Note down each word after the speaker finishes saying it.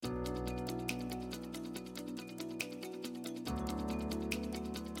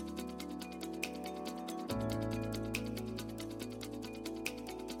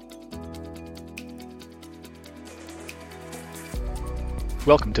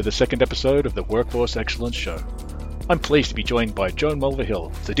Welcome to the second episode of the Workforce Excellence Show. I'm pleased to be joined by Joan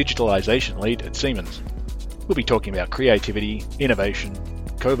Mulvihill, the Digitalisation Lead at Siemens. We'll be talking about creativity, innovation,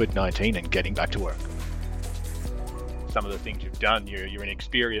 Covid-19 and getting back to work. Some of the things you've done, you're an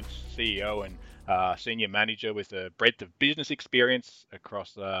experienced CEO and senior manager with a breadth of business experience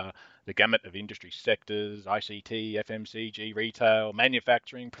across the gamut of industry sectors, ICT, FMCG, retail,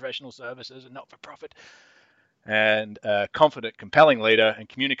 manufacturing, professional services and not-for-profit. And a confident, compelling leader and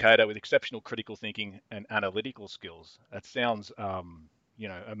communicator with exceptional critical thinking and analytical skills. That sounds,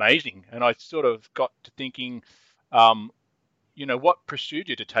 amazing. And I sort of got to thinking, what pursued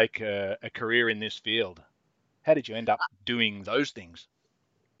you to take a career in this field? How did you end up doing those things?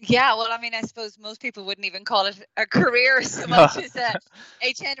 Yeah, well, I suppose most people wouldn't even call it a career so much as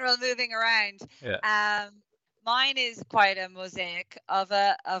a general moving around. Yeah. Mine is quite a mosaic of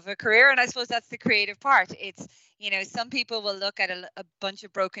a career, and I suppose that's the creative part. It's, some people will look at a bunch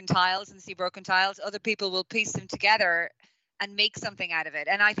of broken tiles and see broken tiles. Other people will piece them together and make something out of it.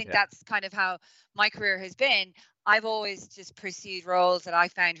 And I think that's kind of how my career has been. I've always just pursued roles that I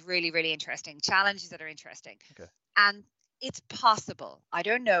found really, really interesting, challenges that are interesting. Okay. And it's possible, I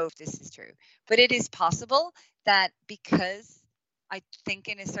don't know if this is true, but it is possible that because I think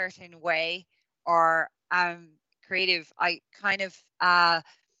in a certain way or I'm creative, I kind of, I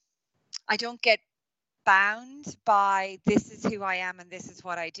don't get bound by this is who I am and this is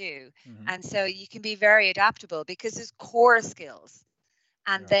what I do. Mm-hmm. And so you can be very adaptable because there's core skills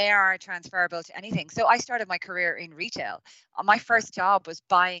and they are transferable to anything. So I started my career in retail. My first job was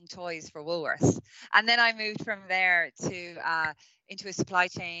buying toys for Woolworths. And then I moved from there to into a supply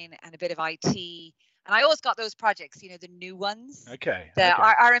chain and a bit of IT. And I always got those projects, the new ones. Okay.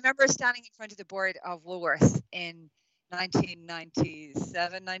 I remember standing in front of the board of Woolworths in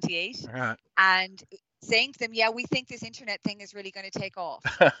 1997, 98, Right. and saying to them, yeah, we think this internet thing is really going to take off.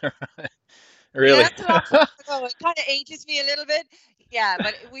 Really? Yeah, that's a long time ago. It kind of ages me a little bit. Yeah,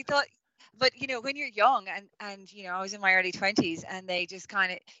 but we thought, but when you're young and I was in my early 20s and they just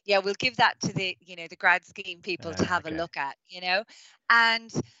kind of, we'll give that to the grad scheme people to have a look at,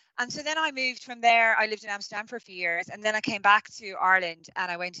 and so then I moved from there. I lived in Amsterdam for a few years and then I came back to Ireland and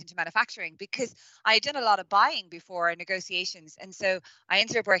I went into manufacturing because I had done a lot of buying before and negotiations. And so I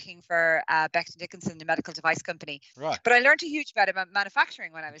ended up working for Becton Dickinson, the medical device company. Right. But I learned a huge amount about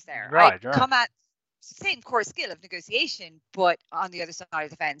manufacturing when I was there. Right. Come at the same core skill of negotiation, but on the other side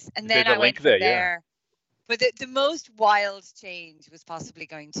of the fence. And then There's I a went link from there. there. But the most wild change was possibly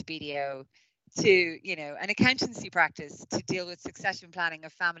going to BDO to, an accountancy practice to deal with succession planning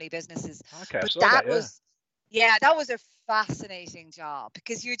of family businesses. Okay. But that was a fascinating job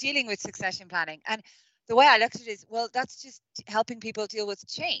because you're dealing with succession planning. And the way I looked at it is, well, that's just helping people deal with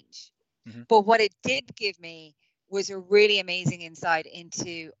change. Mm-hmm. But what it did give me was a really amazing insight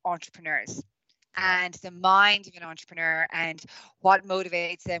into entrepreneurs and the mind of an entrepreneur and what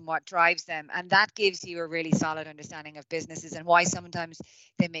motivates them, what drives them. And that gives you a really solid understanding of businesses and why sometimes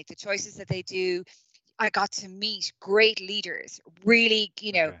they make the choices that they do. I got to meet great leaders, really,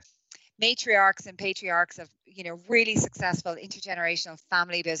 matriarchs and patriarchs of, really successful intergenerational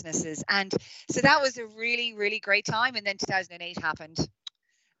family businesses. And so that was a really, really great time. And then 2008 happened.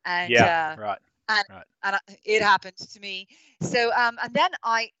 And right. And it happened to me. So, and then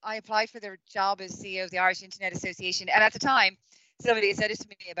I applied for the job as CEO of the Irish Internet Association. And at the time, somebody said it to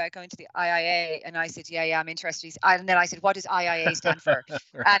me about going to the IIA. And I said, yeah, I'm interested. And then I said, what does IIA stand for? Right.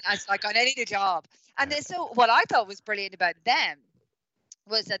 And I was like, I need a job. And then, so what I thought was brilliant about them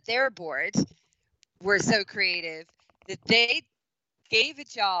was that their board were so creative that they gave a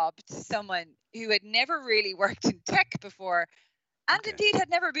job to someone who had never really worked in tech before and indeed had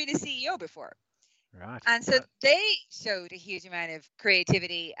never been a CEO before. Right. And so they showed a huge amount of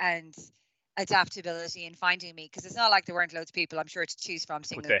creativity and adaptability in finding me because it's not like there weren't loads of people, I'm sure, to choose from,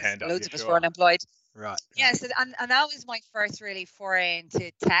 seeing loads of us were unemployed. Right. Yeah, so, and that was my first really foray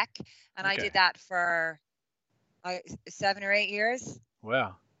into tech. And I did that for 7 or 8 years.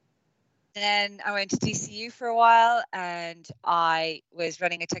 Wow. Then I went to TCU for a while and I was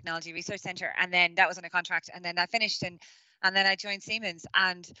running a technology research center. And then that was on a contract. And then I finished and then I joined Siemens.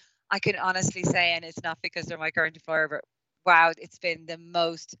 And I can honestly say, and it's not because they're my current employer, but wow, it's been the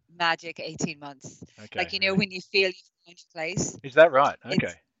most magic 18 months. Okay. Like, when you feel you've found your place. Is that right?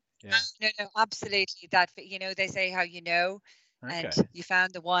 Okay. Yeah. No, absolutely. That, they say how and you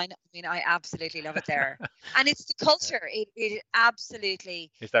found the one. I mean, I absolutely love it there. And it's the culture. It absolutely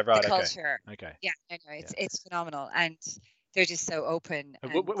is that right? The culture. Okay. Yeah, it's phenomenal. And they're just so open.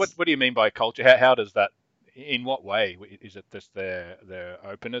 What do you mean by culture? How does that, in what way? Is it just their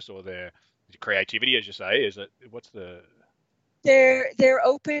openness or their creativity, as you say? Is it, what's the... Their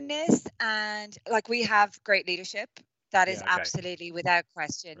openness, and like, we have great leadership. That is okay. absolutely without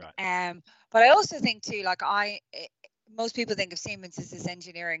question. Right. But I also think too, like, most people think of Siemens as this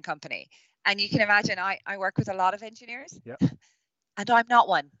engineering company, and you can imagine I work with a lot of engineers, Yep. and I'm not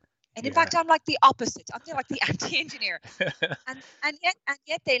one. And in Yeah. fact, I'm like the opposite. I'm like the anti-engineer, and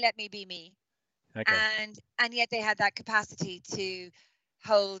yet they let me be me, Okay. and yet they had that capacity to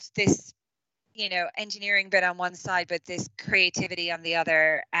hold this, engineering bit on one side, but this creativity on the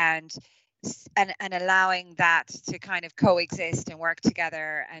other, and allowing that to kind of coexist and work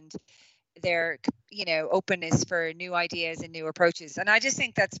together, and their, openness for new ideas and new approaches. And I just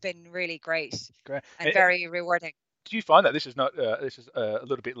think that's been really great Great. and very rewarding. Do you find that this is not this is a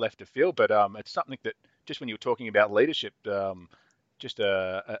little bit left of field, but it's something that just when you were talking about leadership, just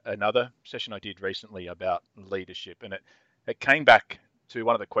another session I did recently about leadership, and it came back to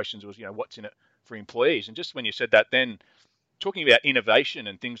one of the questions was, what's in it for employees, and just when you said that, then talking about innovation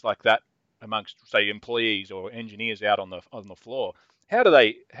and things like that amongst, say, employees or engineers out on the floor, how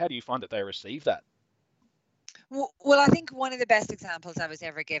do you find that they receive that? Well, I think one of the best examples I was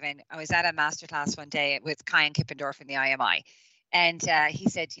ever given, I was at a masterclass one day with Kyan Kippendorf in the IMI. And he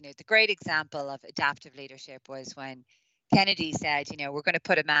said, the great example of adaptive leadership was when Kennedy said, we're going to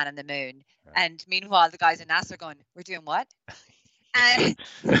put a man on the moon. Right. And meanwhile, the guys at NASA are going, we're doing what? And,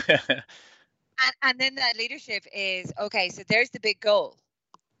 and then that leadership is, okay, so there's the big goal.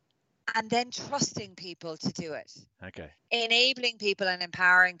 And then trusting people to do it. Okay. Enabling people and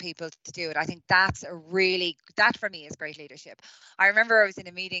empowering people to do it. I think that for me is great leadership. I remember I was in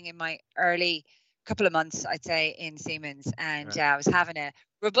a meeting in my early couple of months, I'd say, in Siemens, and Right. I was having a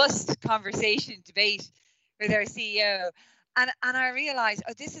robust conversation, debate with our CEO. And I realized,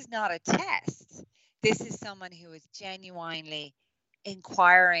 this is not a test. This is someone who is genuinely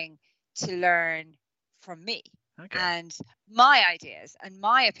inquiring to learn from me. Okay. And my ideas and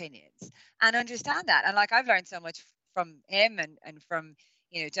my opinions, and understand that. And like, I've learned so much from him and from,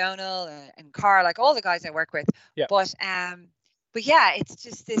 Donal and Carl, like all the guys I work with. Yeah. But yeah, it's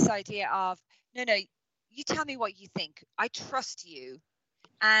just this idea of, no, you tell me what you think. I trust you.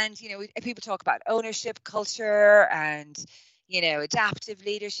 And, people talk about ownership culture and, adaptive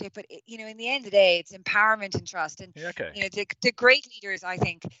leadership, but in the end of the day, it's empowerment and trust. And, Yeah, okay. the great leaders, I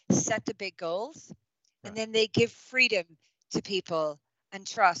think, set the big goals. Right. And then they give freedom to people and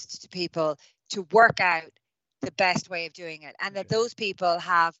trust to people to work out the best way of doing it. And that those people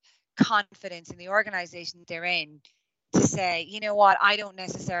have confidence in the organization they're in to say, you know what, I don't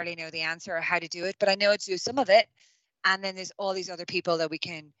necessarily know the answer or how to do it, but I know how to do some of it. And then there's all these other people that we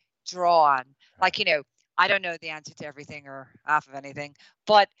can draw on. Like, I don't know the answer to everything or half of anything,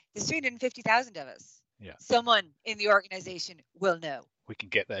 but there's 350,000 of us. Yeah. Someone in the organization will know. We can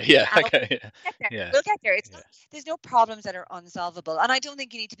get there. Yeah. Okay. We'll get there. There's no problems that are unsolvable. And I don't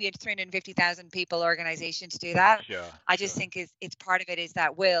think you need to be a 350,000 people organization to do that. Sure. I just think it's part of it is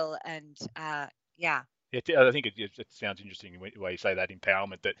that will. And yeah. I think it sounds interesting the way you say that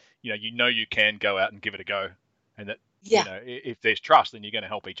empowerment, that, you can go out and give it a go, and that, if there's trust, then you're going to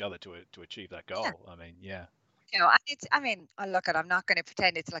help each other to achieve that goal. Yeah. I mean, yeah. I'm not going to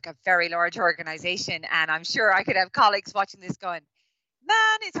pretend it's like a very large organization, and I'm sure I could have colleagues watching this going,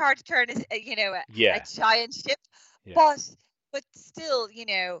 man, it's hard to turn a giant ship. Yeah. But still,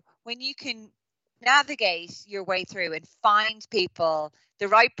 when you can navigate your way through and find people, the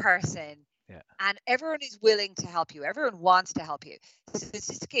right person, and everyone is willing to help you, everyone wants to help you. So it's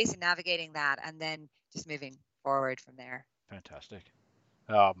just a case of navigating that and then just moving forward from there. Fantastic.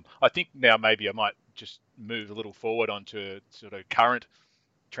 I think now maybe I might just move a little forward onto sort of current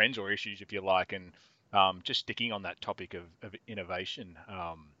trends or issues, if you like, and just sticking on that topic of innovation.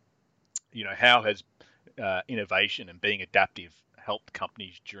 How has innovation and being adaptive helped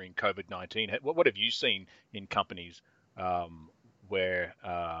companies during COVID-19? What have you seen in companies where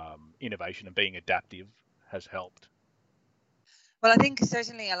innovation and being adaptive has helped? Well, I think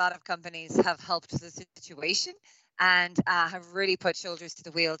certainly a lot of companies have helped the situation and have really put shoulders to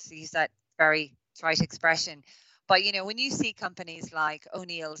the wheel, to use that very trite expression. But, when you see companies like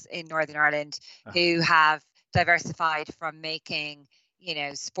O'Neill's in Northern Ireland who have diversified from making,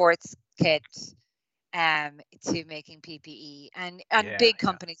 sports kits to making PPE, and big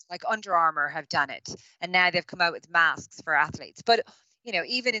companies like Under Armour have done it. And now they've come out with masks for athletes. But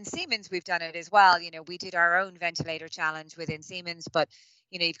even in Siemens, we've done it as well. We did our own ventilator challenge within Siemens, but,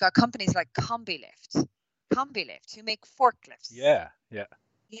 you've got companies like Combilift, who make forklifts. Yeah.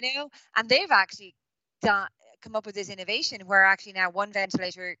 And they've actually come up with this innovation where actually now one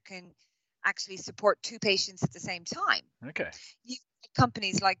ventilator can actually support two patients at the same time. Okay. You've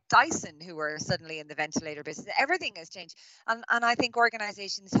companies like Dyson who are suddenly in the ventilator business. Everything has changed. And I think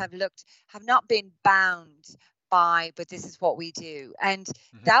organizations have not been bound by, but this is what we do. And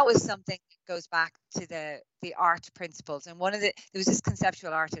that was something that goes back to the art principles. And there was this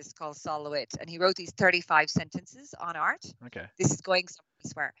conceptual artist called Sol LeWitt, and he wrote these 35 sentences on art. Okay. This is going somewhere, I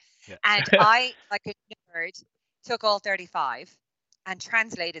swear. Yeah. And I, like a nerd, took all 35 and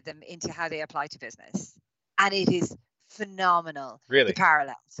translated them into how they apply to business. And it is phenomenal. Really? The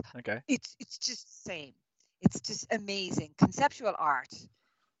parallels. Okay. It's just the same. It's just amazing. Conceptual art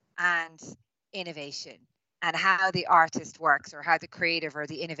and innovation, and how the artist works or how the creative or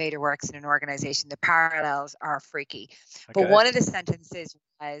the innovator works in an organization. The parallels are freaky. Okay. But one of the sentences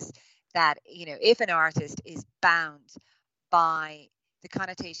was that, if an artist is bound by the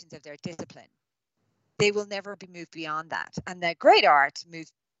connotations of their discipline, they will never be moved beyond that. And that great art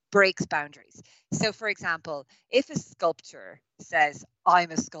breaks boundaries. So, for example, if a sculptor says, I'm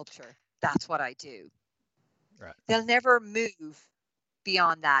a sculptor, that's what I do, right, they'll never move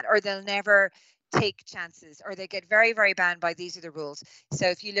beyond that, or they'll never take chances, or they get very, very bound by these are the rules. So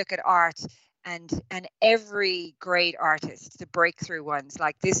if you look at art and every great artist, the breakthrough ones,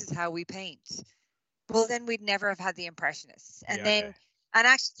 like this is how we paint, well, then we'd never have had the Impressionists. And and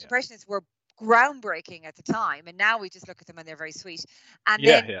actually the Impressionists were groundbreaking at the time, and now we just look at them and they're very sweet. And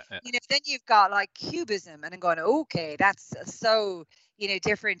then then you've got like Cubism, and I'm going, okay, that's so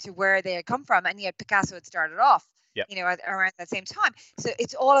different to where they had come from, and yet Picasso had started off around that same time. So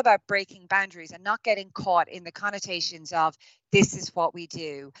it's all about breaking boundaries and not getting caught in the connotations of this is what we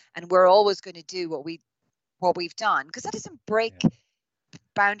do and we're always going to do what we've done, because that doesn't break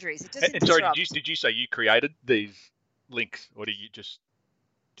boundaries. It doesn't. And sorry, did you say you created these links, or did you just?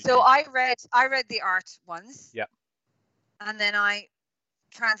 I read the art ones. Yeah. And then I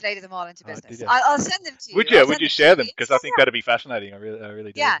translated them all into business. I'll send them to you. Would you share them? Because I think that'd be fascinating. I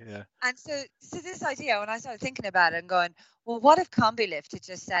really do. Yeah. And so this idea, when I started thinking about it and going, well, what if CombiLift had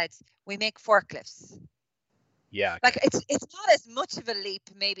just said we make forklifts? Yeah. Okay. Like it's not as much of a leap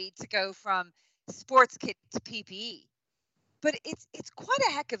maybe to go from sports kit to PPE, but it's quite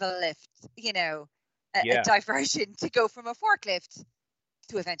a heck of a lift, a diversion to go from a forklift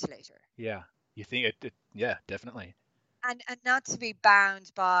to a ventilator. Yeah. You think it yeah, definitely. And not to be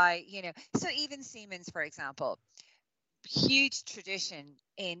bound by, so even Siemens, for example, huge tradition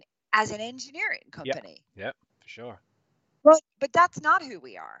as an engineering company. Yeah, for sure. But that's not who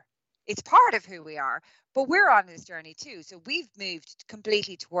we are. It's part of who we are, but we're on this journey too. So we've moved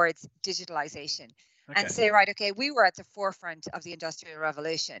completely towards digitalization and say, right, okay, we were at the forefront of the Industrial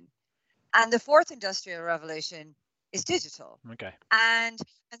Revolution, and the fourth Industrial Revolution is digital. Okay. And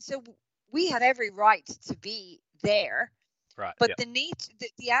so we have every right to be there, right? But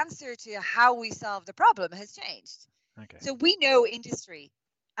the answer to how we solve the problem has changed. Okay. So we know industry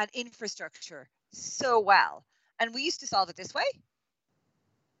and infrastructure so well, and we used to solve it this way,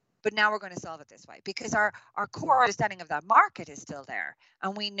 but now we're going to solve it this way because our core understanding of that market is still there,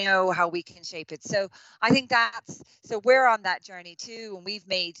 and we know how we can shape it. So I think so we're on that journey too, and we've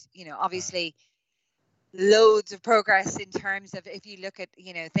made obviously loads of progress in terms of, if you look at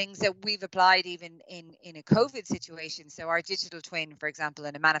things that we've applied even in a COVID situation. So our digital twin, for example,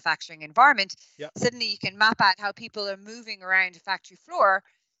 in a manufacturing environment, suddenly you can map out how people are moving around a factory floor,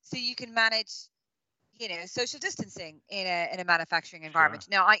 so you can manage social distancing in a manufacturing environment.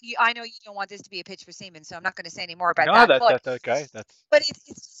 Sure. Now I know you don't want this to be a pitch for Siemens, so I'm not going to say any more about that. That's okay. But it's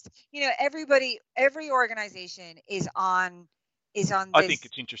just every organization is on this. I think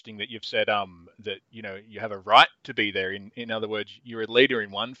it's interesting that you've said that you have a right to be there. In other words, you're a leader in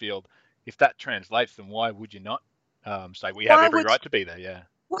one field. If that translates, then why would you not say we have every right to be there? Yeah.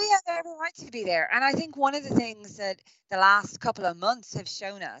 We have every right to be there. And I think one of the things that the last couple of months have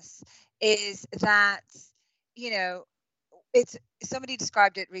shown us is that, somebody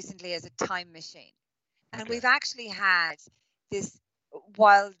described it recently as a time machine. And we've actually had this,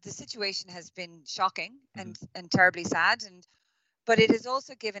 while the situation has been shocking and terribly sad, but it has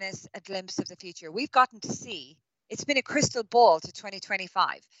also given us a glimpse of the future. We've gotten to see, it's been a crystal ball to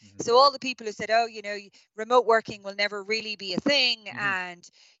 2025. So all the people who said, remote working will never really be a thing. And,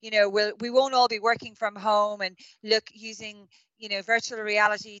 we won't all be working from home and using, virtual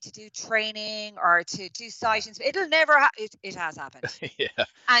reality to do training or to do site. It'll never, it has happened. Yeah.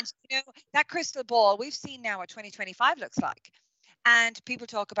 And, that crystal ball, we've seen now what 2025 looks like. And people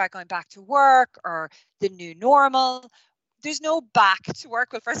talk about going back to work or the new normal. There's no back to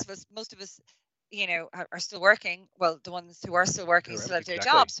work. Well, first of all, most of us, are still working. Well, the ones who are still working still have their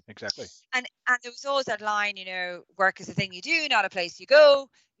jobs. Exactly. And there was always that line, work is a thing you do, not a place you go.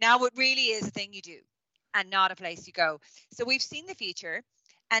 Now it really is a thing you do. and not a place you go. So we've seen the future,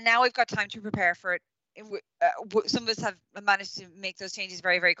 and now we've got time to prepare for it. Some of us have managed to make those changes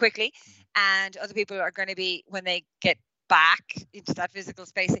very, very quickly, and other people are going to be, when they get back into that physical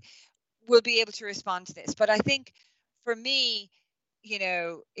space, will be able to respond to this. But I think for me,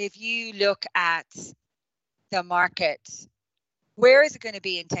 if you look at the market, where is it going to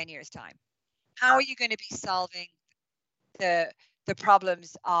be in 10 years' time? How are you going to be solving the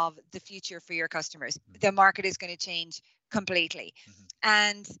problems of the future for your customers? The market is going to change completely.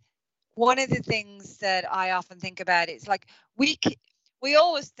 And one of the things that I often think about is like we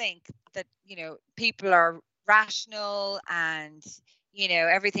always think that people are rational and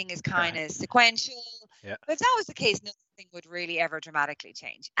everything is kind of sequential. Yeah. But if that was the case, nothing would really ever dramatically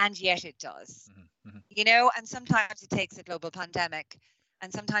change, and yet it does. And sometimes it takes a global pandemic,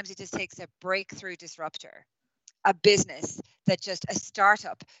 and sometimes it just takes a breakthrough disruptor, a business a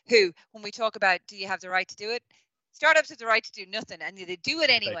startup who, when we talk about, do you have the right to do it? Startups have the right to do nothing, and they do it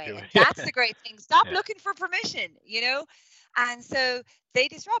anyway. And that's the great thing. Stop looking for permission, And so they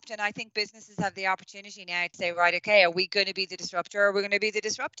disrupt. And I think businesses have the opportunity now to say, right, okay, are we going to be the disruptor, or are we going to be the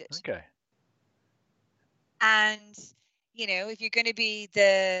disrupted? Okay. And, if you're going to be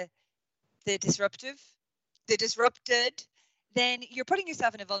the disrupted, then you're putting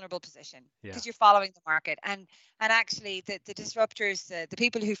yourself in a vulnerable position because you're following the market. And actually, the disruptors, the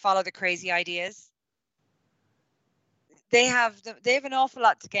people who follow the crazy ideas, they have an awful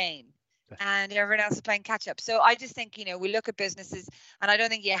lot to gain, and everyone else is playing catch up. So I just think, we look at businesses, and I don't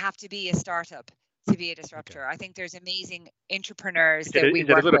think you have to be a startup to be a disruptor. I think there's amazing entrepreneurs that we work with. Is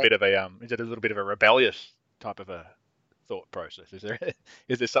it a little bit of a rebellious type of a thought process?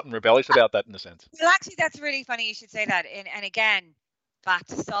 Is there something rebellious about that in a sense? Well, actually, that's really funny you should say that. And again, back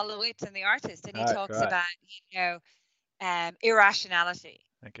to Solowitz and the artist, and he talks about irrationality.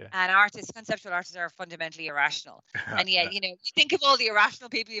 Okay. And conceptual artists are fundamentally irrational. And yet, you think of all the irrational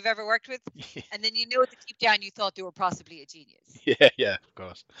people you've ever worked with, and then that deep down you thought they were possibly a genius. Yeah, of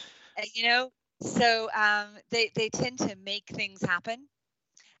course. So they tend to make things happen,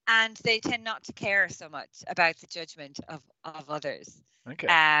 and they tend not to care so much about the judgment of others. Okay.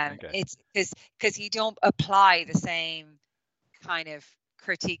 It's because you don't apply the same kind of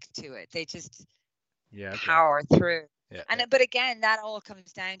critique to it. They just power through. But again, that all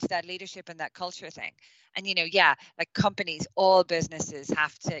comes down to that leadership and that culture thing. And like companies, all businesses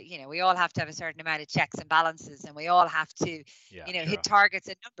have to, we all have to have a certain amount of checks and balances, and we all have to, hit targets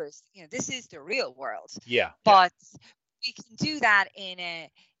and numbers. This is the real world. But we can do that in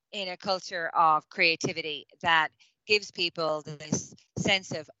a culture of creativity that gives people this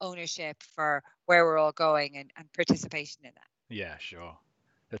sense of ownership for where we're all going, and participation in that. Yeah, sure.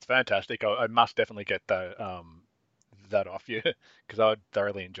 That's fantastic. I must definitely get that off you, because I would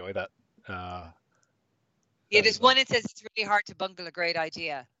thoroughly enjoy that. There's one that says it's really hard to bungle a great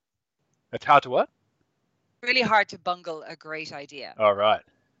idea. It's hard to what? Really hard to bungle a great idea. Oh, right.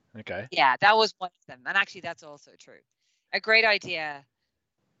 Okay. Yeah, that was one of them. And actually, that's also true. A great idea,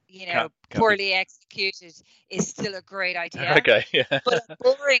 poorly executed is still a great idea. Okay, yeah. But a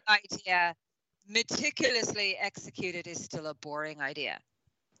boring idea, meticulously executed, is still a boring idea.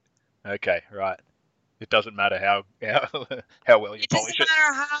 Okay, right. It doesn't matter how well you polish it. It doesn't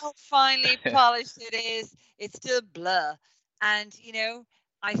matter how finely polished it is. It's still blah. And,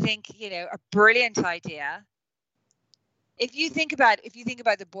 I think, a brilliant idea. If you think about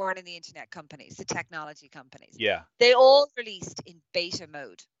the born in the internet companies, the technology companies, they all released in beta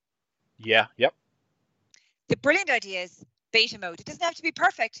mode. Yeah. Yep. The brilliant idea is beta mode. It doesn't have to be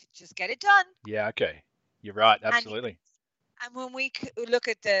perfect. Just get it done. Yeah. Okay. You're right. Absolutely. And when we look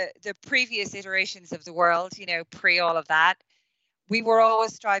at the previous iterations of the world, pre all of that, we were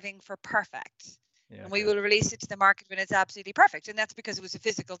always striving for perfect. And we will release it to the market when it's absolutely perfect. And that's because it was a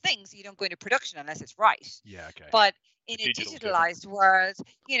physical thing. So you don't go into production unless it's right. Yeah. Okay. But in a digitalized world,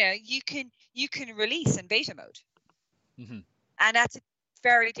 you can release in beta mode. Mm-hmm. And that's a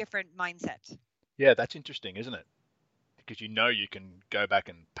very different mindset. Yeah, that's interesting, isn't it? Because you can go back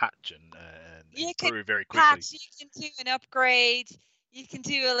and patch and improve very quickly. You can do an upgrade. You can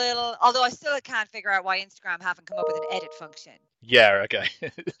do a little, although I still can't figure out why Instagram haven't come up with an edit function. Yeah, okay.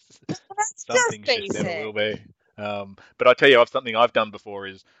 Something's just never will be. But I tell you, something I've done before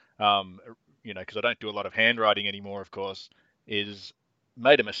is, because I don't do a lot of handwriting anymore, of course, is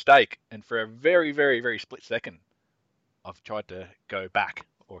made a mistake, and for a very, very, very split second, I've tried to go back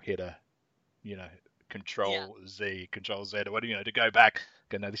or hit a, Control Z or whatever, to go back.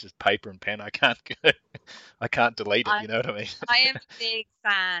 Okay, no, this is paper and pen. I can't delete it. You know what I mean? I am a big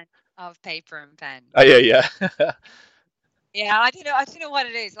fan of paper and pen. Oh yeah. Yeah, I don't know what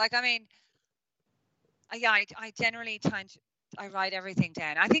it is. Like, I mean, Yeah, I generally I write everything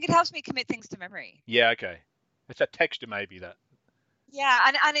down. I think it helps me commit things to memory. Yeah, okay. It's that texture maybe that.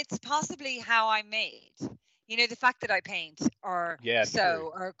 Yeah, and it's possibly how I'm made. You know, the fact that I paint or Yeah, true.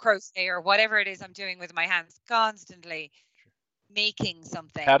 sew or crochet or whatever it is I'm doing with my hands, constantly making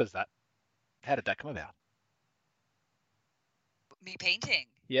something. How does that? How did that come about? Me painting.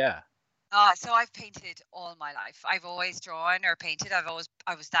 Yeah. So I've painted all my life. I've always drawn or painted. I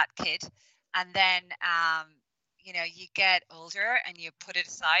was that kid. And then you know, you get older and you put it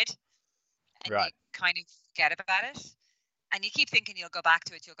aside and you Right. kind of forget about it. And you keep thinking you'll go back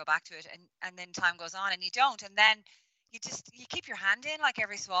to it, and then time goes on and you don't. And then you keep your hand in like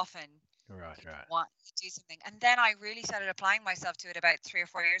every so often. Right. You Right. want to do something. And then I really started applying myself to it about 3 or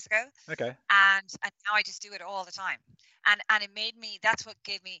 4 years ago. Okay. And now I just do it all the time. And it made me, that's what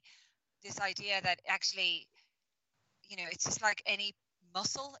gave me this idea that actually, you know, it's just like any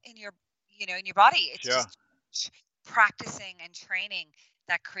muscle in your, you know, in your body. It's Sure. just practicing and training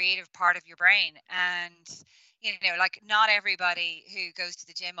that creative part of your brain. And, you know, like not everybody who goes to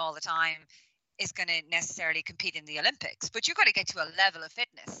the gym all the time is going to necessarily compete in the Olympics, but you've got to get to a level of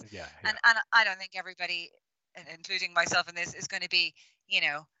fitness. Yeah. Yeah. And I don't think everybody, including myself in this, is going to be, you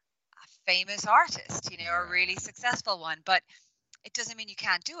know, a famous artist, you know, a really successful one. But it doesn't mean you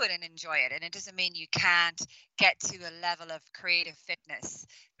can't do it and enjoy it. And it doesn't mean you can't get to a level of creative fitness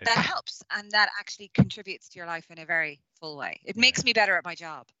that helps and that actually contributes to your life in a very full way. It makes me better at my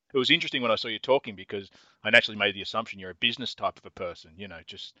job. It was interesting when I saw you talking because I naturally made the assumption you're a business type of a person, you know,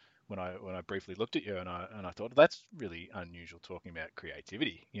 just when I briefly looked at you and I thought that's really unusual talking about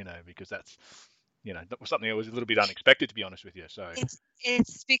creativity, you know, because that's, you know, that was something that was a little bit unexpected to be honest with you. So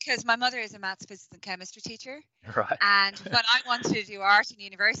It's because my mother is a maths, physics, and chemistry teacher. right. And when I wanted to do art in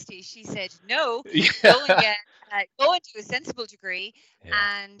university, she said, "No, Yeah. go and do a sensible degree,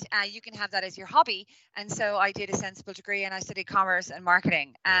 Yeah. and you can have that as your hobby." And so I did a sensible degree, and I studied commerce and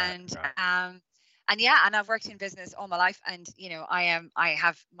marketing, and and I've worked in business all my life, and you know, I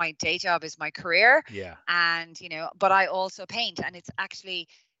have my day job is my career, Yeah. and you know, but I also paint, and it's actually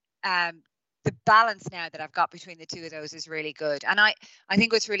the balance now that I've got between the two of those is really good. And I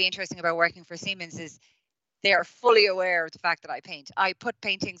think what's really interesting about working for Siemens is they are fully aware of the fact that I paint. I put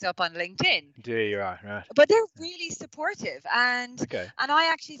paintings up on LinkedIn. Do you right. But they're really supportive. And Okay. and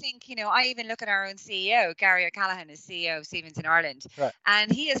I actually think, you know, I even look at our own CEO, Gary O'Callaghan is CEO of Siemens in Ireland. Right.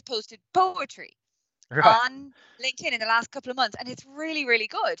 And he has posted poetry Right. on LinkedIn in the last couple of months. And it's really, really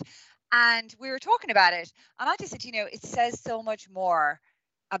good. And we were talking about it. And I just said, you know, it says so much more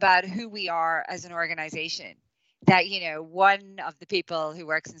about who we are as an organization that, you know, one of the people who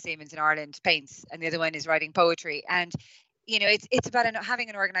works in Siemens in Ireland paints and the other one is writing poetry. And you know, it's about having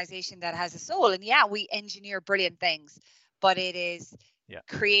an organization that has a soul. And yeah, we engineer brilliant things, but it is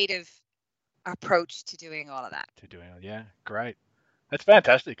creative approach to doing all of that. Yeah, great. That's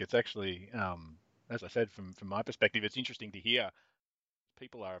fantastic. It's actually as I said, from my perspective, it's interesting to hear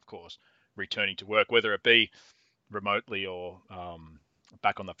people are, of course, returning to work, whether it be remotely or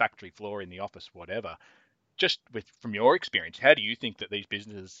back on the factory floor in the office, whatever. Just from your experience, how do you think that these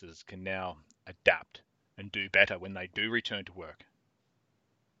businesses can now adapt and do better when they do return to work?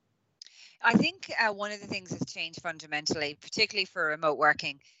 I think one of the things that's changed fundamentally, particularly for remote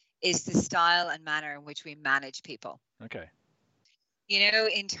working, is the style and manner in which we manage people. Okay. You know,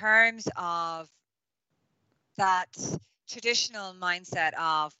 in terms of that traditional mindset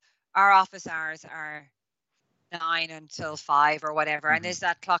of our office hours are 9 until 5 or whatever, and there's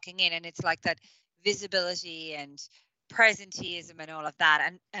that clocking in, and it's like that visibility and presenteeism and all of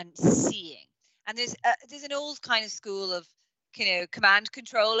that, and seeing. And there's an old kind of school of, you know, command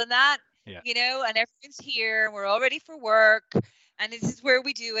control in that, you know, and everyone's here, and we're all ready for work, and this is where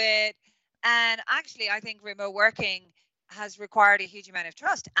we do it. And actually, I think remote working has required a huge amount of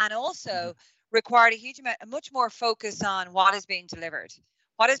trust, and also required a much more focus on what is being delivered,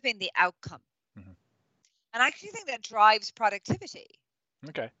 what has been the outcome. And I actually think that drives productivity.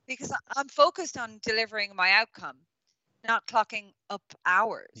 Okay. Because I'm focused on delivering my outcome, not clocking up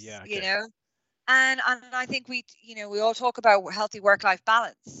hours. Yeah. Okay. You know, and I think we all talk about healthy work-life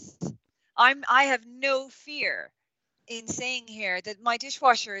balance. I have no fear in saying here that my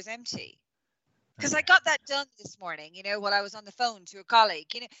dishwasher is empty. Because I got that done this morning, you know, while I was on the phone to a colleague.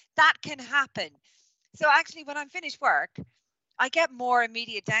 You know, that can happen. So actually, when I'm finished work, I get more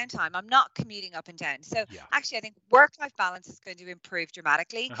immediate downtime. I'm not commuting up and down. So actually, I think work-life balance is going to improve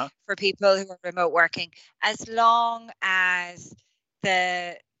dramatically for people who are remote working, as long as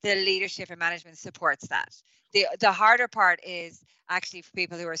the leadership and management supports that. The harder part is actually for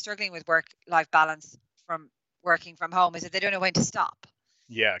people who are struggling with work-life balance from working from home is that they don't know when to stop.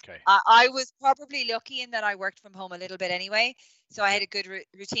 Yeah. Okay. I was probably lucky in that I worked from home a little bit anyway. So I had a good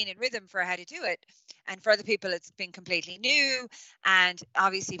routine and rhythm for how to do it. And for other people, it's been completely new. And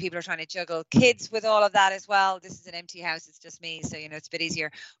obviously, people are trying to juggle kids with all of that as well. This is an empty house. It's just me. So, it's a bit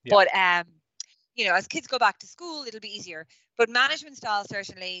easier. Yeah. But, as kids go back to school, it'll be easier. But management style,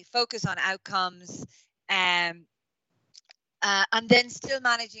 certainly focus on outcomes. And then still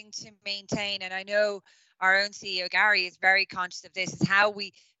managing to maintain. And I know our own CEO, Gary, is very conscious of this, is how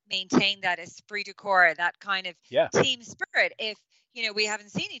we maintain that esprit de corps, that kind of team spirit if, we haven't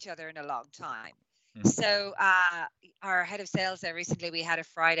seen each other in a long time. So our head of sales there recently, we had a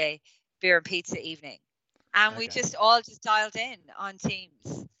Friday beer and pizza evening. And we just all dialed in on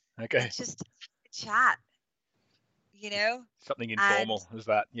Teams. Okay. And just chat. Something informal is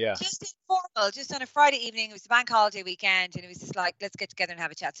that, yeah. Just informal, just on a Friday evening. It was a bank holiday weekend, and it was just like, let's get together and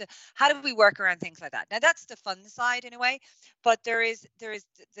have a chat. So how do we work around things like that? Now that's the fun side in a way, but there is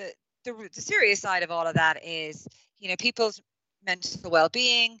the serious side of all of that is, people's mental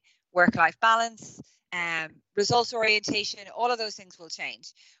well-being, work-life balance, results orientation. All of those things will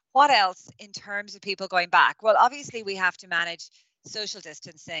change. What else in terms of people going back? Well, obviously we have to manage social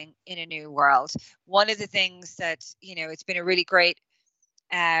distancing in a new world. One of the things that, it's been a really great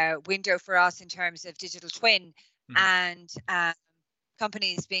window for us in terms of digital twin and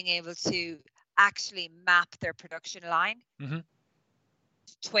companies being able to actually map their production line,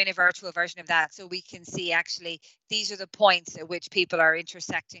 twin a virtual version of that, so we can see actually these are the points at which people are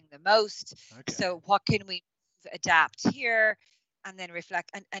intersecting the most. So what can we adapt here and then reflect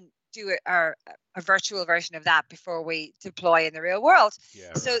and do a virtual version of that before we deploy in the real world.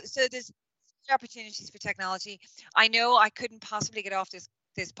 So there's opportunities for technology. I know I couldn't possibly get off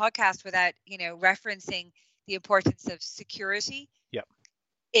this podcast without referencing the importance of security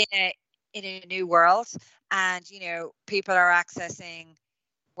in a new world. And people are accessing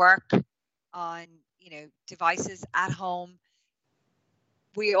work on devices at home.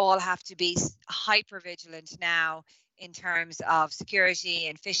 We all have to be hyper vigilant now in terms of security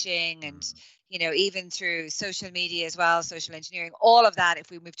and phishing and even through social media as well, social engineering, all of that.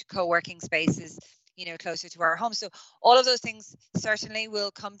 If we move to co-working spaces closer to our homes, so all of those things certainly will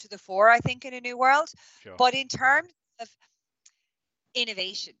come to the fore, I think, in a new world. But in terms of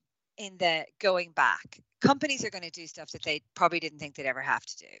innovation in the going back, companies are going to do stuff that they probably didn't think they'd ever have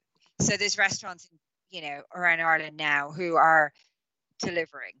to do. So there's restaurants around Ireland now who are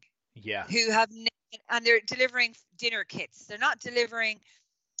delivering, who have, and they're delivering dinner kits. They're not delivering,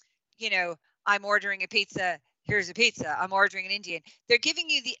 I'm ordering a pizza, here's a pizza, I'm ordering an Indian. They're giving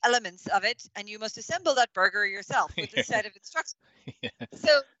you the elements of it, and you must assemble that burger yourself with a set of instructions. So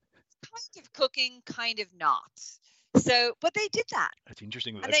kind of cooking, kind of not. So, but they did that. That's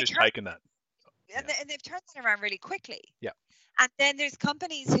interesting. They've just taken that. And they've turned that around really quickly. Yeah. And then there's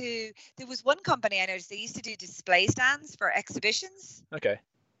companies there was one company I noticed, they used to do display stands for exhibitions. Okay.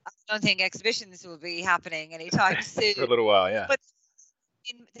 I don't think exhibitions will be happening anytime soon. For a little while, yeah. But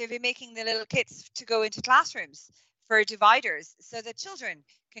they've been making the little kits to go into classrooms for dividers so that children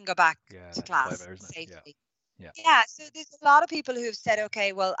can go back to class safely. Yeah. So there's a lot of people who have said,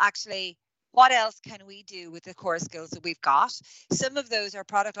 okay, well, actually, what else can we do with the core skills that we've got? Some of those are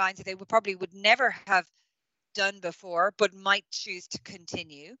product lines that they would never have done before, but might choose to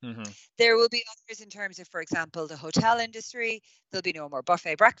continue. There will be others in terms of, for example, the hotel industry. There'll be no more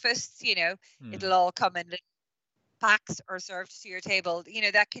buffet breakfasts. It'll all come in packs or served to your table.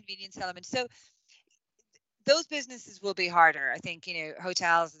 That convenience element. So those businesses will be harder, I think.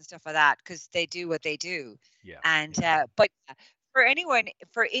 Hotels and stuff like that, because they do what they do. Yeah. And but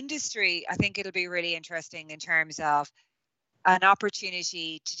for industry, I think it'll be really interesting in terms of an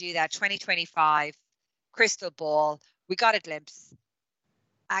opportunity to do that. 2025. Crystal ball, we got a glimpse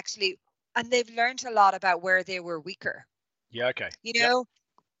actually, and they've learned a lot about where they were weaker. Yeah. Okay. I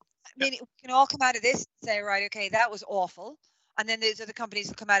mean, we can all come out of this and say, right, okay, that was awful, and then there's other companies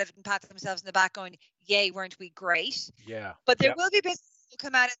who come out of it and pat themselves in the back going, yay, weren't we great? Yeah. But there will be businesses who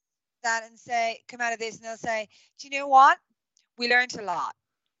come out of that and come out of this and they'll say, do you know what, we learned a lot,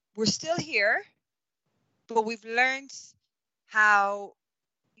 we're still here, but we've learned how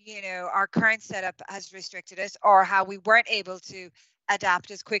our current setup has restricted us, or how we weren't able to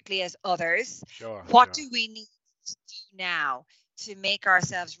adapt as quickly as others. What do we need to do now to make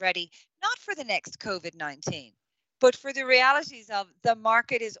ourselves ready, not for the next COVID-19, but for the realities of the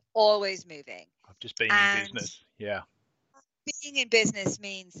market is always moving. Of just being in business. Yeah. Being in business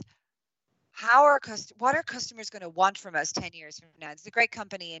means what are customers going to want from us 10 years from now? There's a great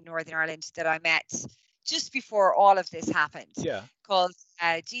company in Northern Ireland that I met just before all of this happened, called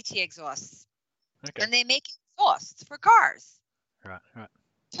GT Exhausts. Okay. And they make exhausts for cars. Right.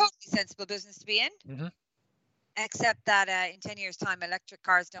 totally sensible business to be in. Mm-hmm. Except that in 10 years' time, electric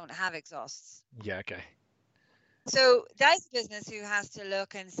cars don't have exhausts. Yeah, okay. So that's a business who has to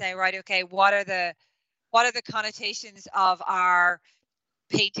look and say, right, okay, what are the connotations of our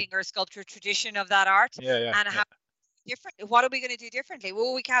painting or sculpture tradition of that art, and how different? What are we going to do differently?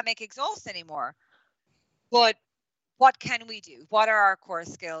 Well, we can't make exhausts anymore, but what can we do? What are our core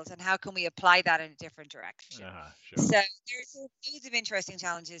skills, and how can we apply that in a different direction? Sure. So there's loads of interesting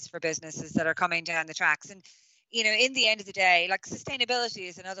challenges for businesses that are coming down the tracks, and in the end of the day, like sustainability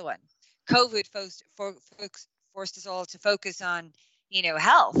is another one. COVID forced us all to focus on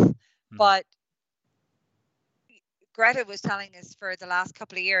health, but Greta was telling us for the last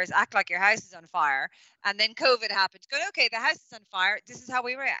couple of years, act like your house is on fire, and then COVID happened. Go, okay, the house is on fire. This is how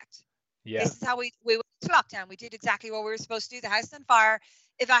we react. Yeah. This is how we went to lockdown. We did exactly what we were supposed to do. The house is on fire.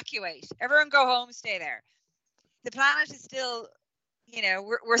 Evacuate. Everyone go home. Stay there. The planet is still,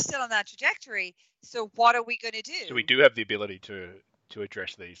 we're still on that trajectory. So what are we going to do? So we do have the ability to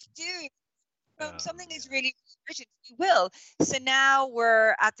address these. Something is really urgent. We will. So now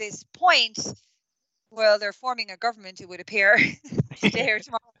we're at this point. Well, they're forming a government, it would appear, today or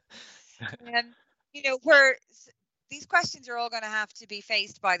tomorrow. And, where these questions are all going to have to be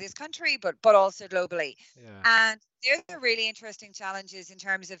faced by this country, but also globally. Yeah. And there's the really interesting challenges in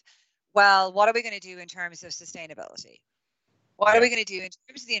terms of, well, what are we going to do in terms of sustainability? What are we going to do in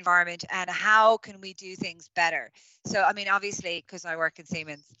terms of the environment, and how can we do things better? So, I mean, obviously, because I work in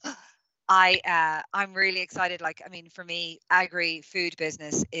Siemens, I'm really excited. Like, I mean, for me, agri-food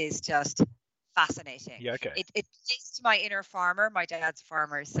business is just fascinating. Yeah, okay. It plays to my inner farmer. My dad's a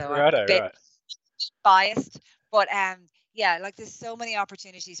farmer, so I'm a bit biased. But like there's so many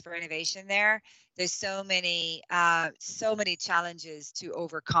opportunities for innovation there. There's so many challenges to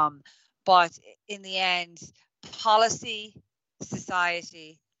overcome. But in the end, policy,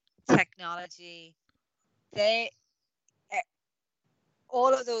 society, technology,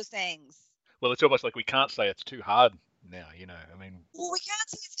 all of those things. Well, it's almost like we can't say it's too hard now, I mean, well, we can't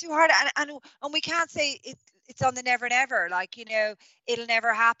say it's too hard, and we can't say it's on the never, like, it'll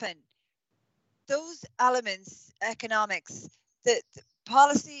never happen. Those elements, economics, the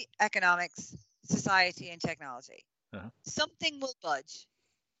policy, economics, society, and technology, something will budge,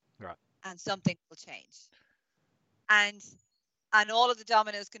 right, and something will change, and all of the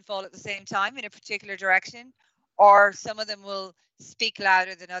dominoes can fall at the same time in a particular direction, or some of them will speak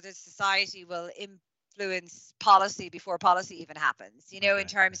louder than others. Society will influence policy before policy even happens, in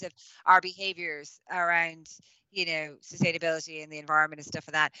terms of our behaviors around, sustainability and the environment and stuff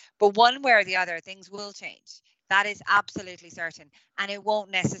like that. But one way or the other, things will change. That is absolutely certain. And it won't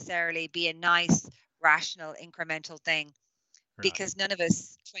necessarily be a nice, rational, incremental thing. Because none of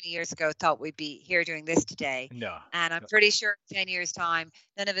us 20 years ago thought we'd be here doing this today. No. And I'm pretty sure in 10 years' time,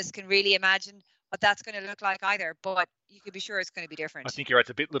 none of us can really imagine what that's going to look like either. But you can be sure it's going to be different. I think you're right.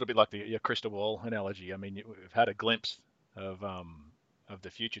 It's a little bit like your crystal ball analogy. I mean, we've had a glimpse of the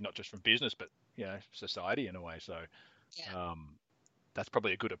future, not just from business, but society in a way. So that's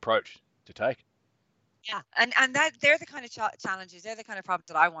probably a good approach to take. Yeah, and that they're the kind of challenges, they're the kind of problems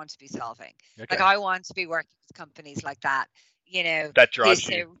that I want to be solving. Okay. Like I want to be working with companies like that. That drives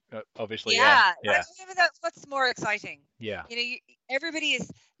you, obviously. Yeah. What's more exciting? Yeah. Everybody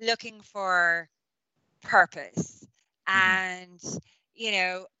is looking for purpose, and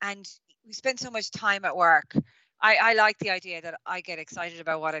and we spend so much time at work. I like the idea that I get excited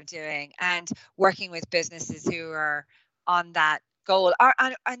about what I'm doing and working with businesses who are on that goal.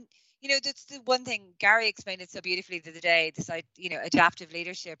 And that's the one thing Gary explained it so beautifully the other day. This, adaptive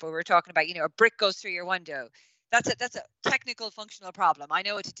leadership, where we're talking about, a brick goes through your window. That's a technical, functional problem. I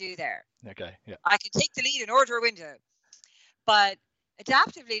know what to do there. Okay. Yeah. I can take the lead and order a window. But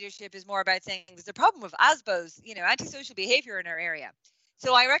adaptive leadership is more about saying there's a problem with ASBO's, antisocial behavior in our area.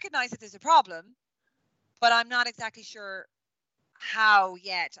 So I recognize that there's a problem, but I'm not exactly sure how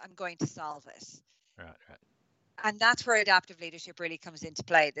yet I'm going to solve it. Right. And that's where adaptive leadership really comes into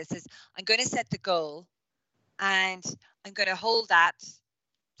play. This is, I'm going to set the goal, and I'm going to hold that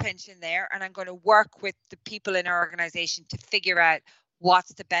tension there, and I'm going to work with the people in our organization to figure out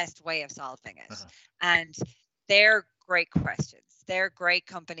what's the best way of solving it. And they're great questions. They're great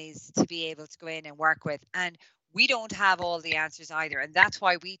companies to be able to go in and work with. And we don't have all the answers either. And that's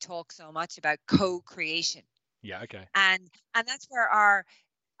why we talk so much about co-creation. Yeah, okay. And that's where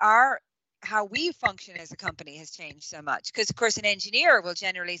our how we function as a company has changed so much. Because of course an engineer will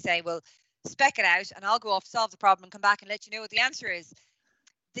generally say, well, spec it out and I'll go off, solve the problem and come back and let you know what the answer is.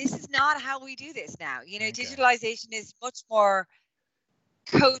 This is not how we do this now. Digitalization is much more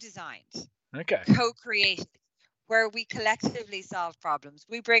co-designed, co-created, where we collectively solve problems.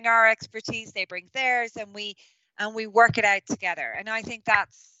 We bring our expertise, they bring theirs, and we work it out together. And I think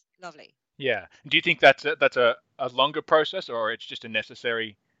that's lovely. Yeah. Do you think that's a longer process, or it's just a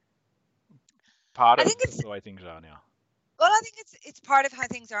necessary part of the way things are now? Well, I think it's part of how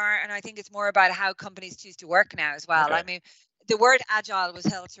things are, and I think it's more about how companies choose to work now as well. Okay. I mean, the word agile was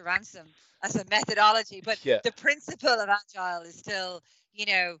held to ransom as a methodology, but the principle of agile is still,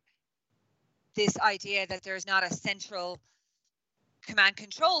 this idea that there's not a central command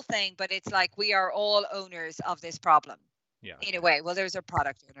control thing, but it's like we are all owners of this problem. Yeah. In a way. Well, there's a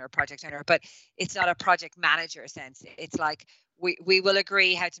product owner, a project owner, but it's not a project manager sense. It's like we will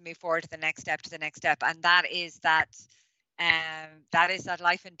agree how to move forward to the next step, and that is that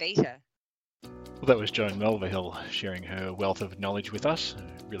life in beta. Well, that was Joan Mulvihill sharing her wealth of knowledge with us. I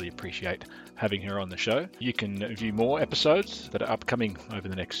really appreciate having her on the show. You can view more episodes that are upcoming over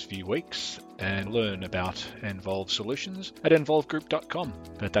the next few weeks and learn about Envolve Solutions at envolvegroup.com.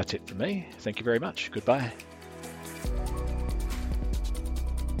 But that's it from me. Thank you very much. Goodbye.